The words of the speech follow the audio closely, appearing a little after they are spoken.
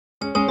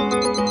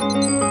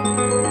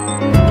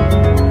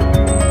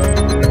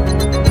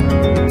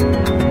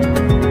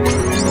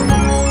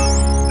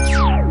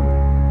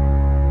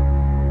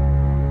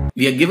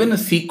we are given a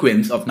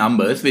sequence of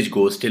numbers which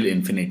goes till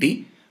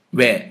infinity,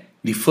 where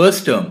the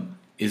first term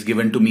is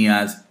given to me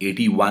as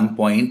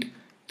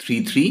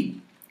 81.33.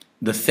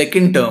 The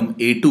second term,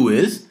 A2,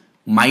 is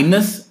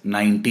minus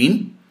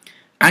 19.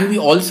 And we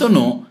also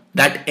know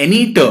that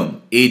any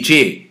term,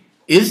 AJ,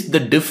 is the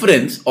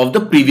difference of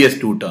the previous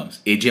two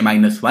terms, AJ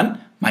minus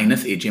 1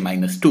 minus AJ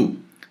minus 2.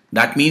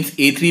 That means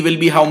A3 will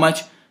be how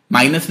much?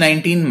 Minus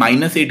 19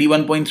 minus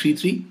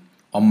 81.33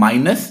 or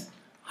minus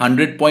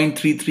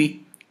 100.33.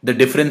 The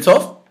difference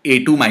of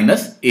A2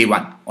 minus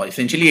A1, or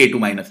essentially A2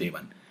 minus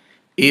A1.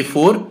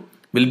 A4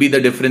 will be the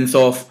difference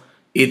of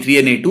A3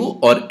 and A2,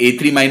 or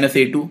A3 minus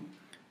A2.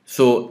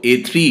 So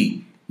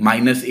A3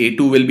 minus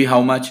A2 will be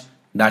how much?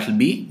 That will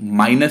be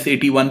minus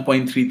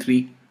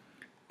 81.33.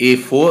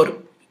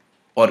 A4,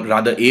 or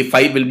rather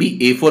A5 will be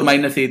A4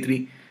 minus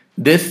A3.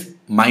 This,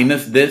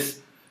 minus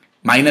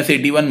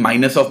 81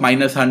 minus of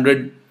minus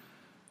 100.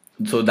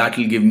 So that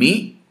will give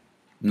me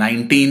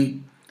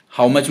 19.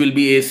 How much will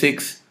be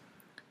A6?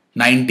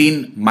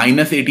 19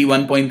 minus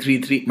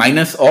 81.33,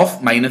 minus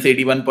of minus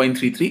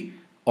 81.33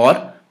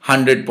 or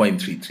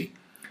 100.33.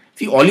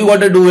 See, all you got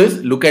to do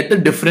is look at the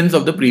difference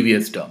of the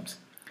previous terms.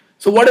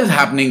 So what is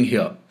happening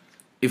here?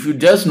 If you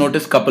just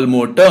notice couple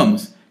more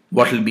terms,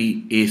 what will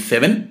be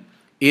A7?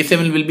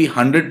 A7 will be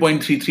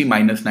 100.33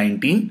 minus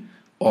 19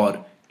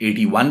 or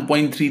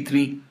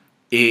 81.33.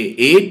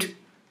 A8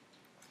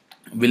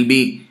 will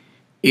be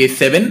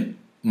A7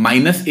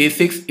 minus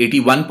A6,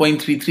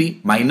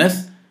 81.33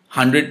 minus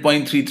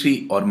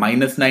 100.33 or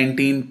minus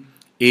 19.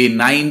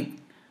 A9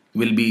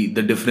 will be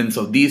the difference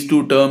of these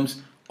two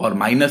terms or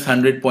minus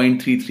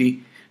 100.33.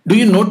 Do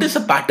you notice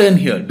a pattern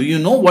here? Do you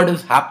know what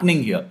is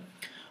happening here?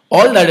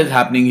 All that is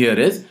happening here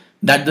is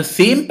that the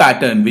same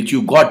pattern which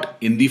you got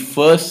in the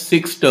first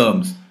 6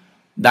 terms,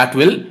 that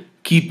will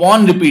keep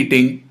on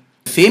repeating.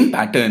 The same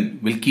pattern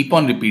will keep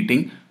on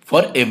repeating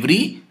for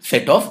every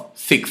set of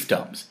 6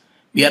 terms.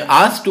 We are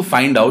asked to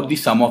find out the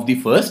sum of the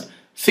first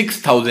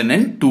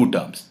 6002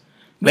 terms.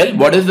 Well,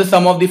 what is the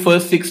sum of the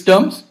first 6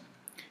 terms?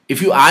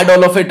 If you add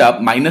all of it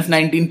up, minus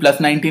 19 plus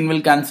 19 will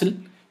cancel.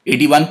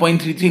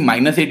 81.33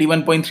 minus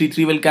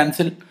 81.33 will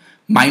cancel.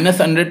 Minus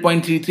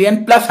 100.33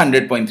 and plus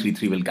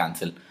 100.33 will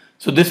cancel.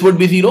 So this would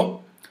be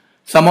 0.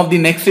 Sum of the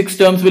next 6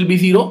 terms will be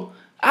 0.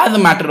 As a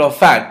matter of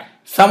fact,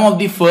 sum of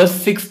the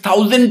first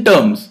 6000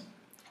 terms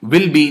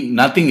will be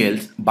nothing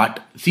else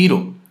but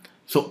 0.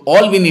 So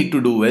all we need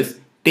to do is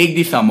take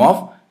the sum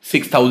of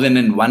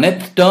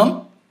 6001th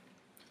term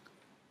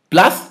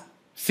plus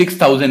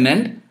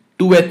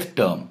 6002th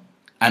term.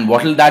 And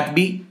what will that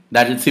be?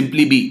 That will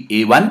simply be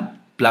A1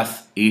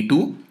 plus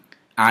A2.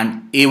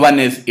 And A1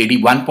 is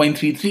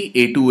 81.33,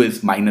 A2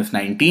 is minus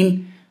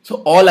 19.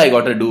 So all I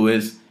got to do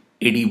is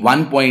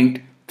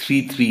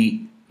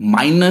 81.33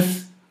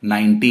 minus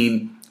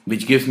 19,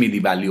 which gives me the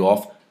value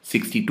of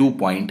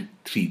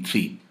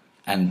 62.33.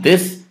 And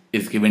this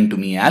is given to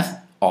me as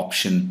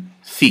option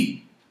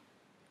C.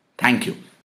 Thank you.